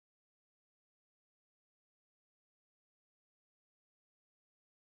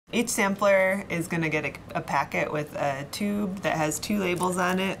Each sampler is going to get a packet with a tube that has 2 labels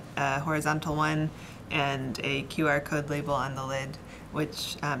on it, a horizontal one and a QR code label on the lid,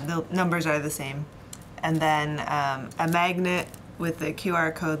 which the numbers are the same. And then a magnet with the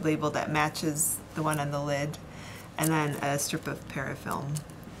QR code label that matches the one on the lid, and then a strip of parafilm.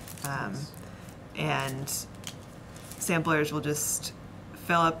 And samplers will just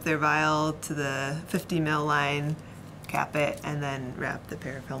fill up their vial to the 50 ml line, cap it, and then wrap the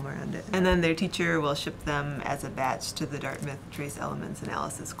parafilm around it. And then their teacher will ship them as a batch to the Dartmouth Trace Elements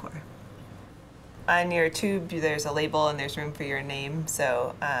Analysis Core. On your tube, there's a label and there's room for your name,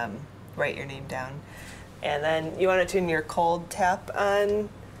 so write your name down. And then you want to turn your cold tap on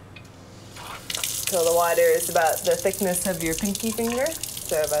so the water is about the thickness of your pinky finger,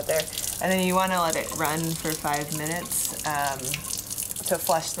 so about there. And then you want to let it run for 5 minutes to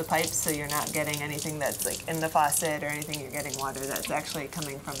flush the pipes, so you're not getting anything that's like in the faucet or anything. You're getting water that's actually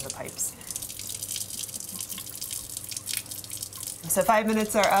coming from the pipes. So 5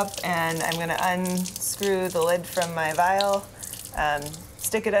 minutes are up, and I'm going to unscrew the lid from my vial,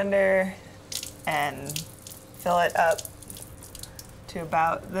 stick it under, and fill it up to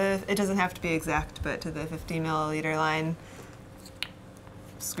about it doesn't have to be exact, but to the 50 milliliter line.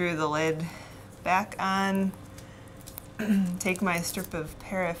 Screw the lid back on, take my strip of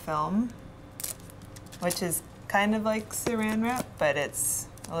parafilm, which is kind of like saran wrap, but it's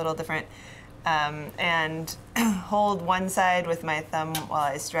a little different, and hold one side with my thumb while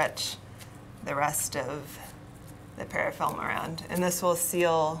I stretch the rest of the parafilm around. And this will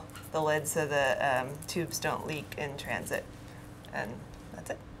seal the lid so the tubes don't leak in transit. And that's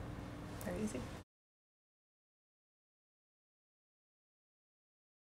it. Very easy.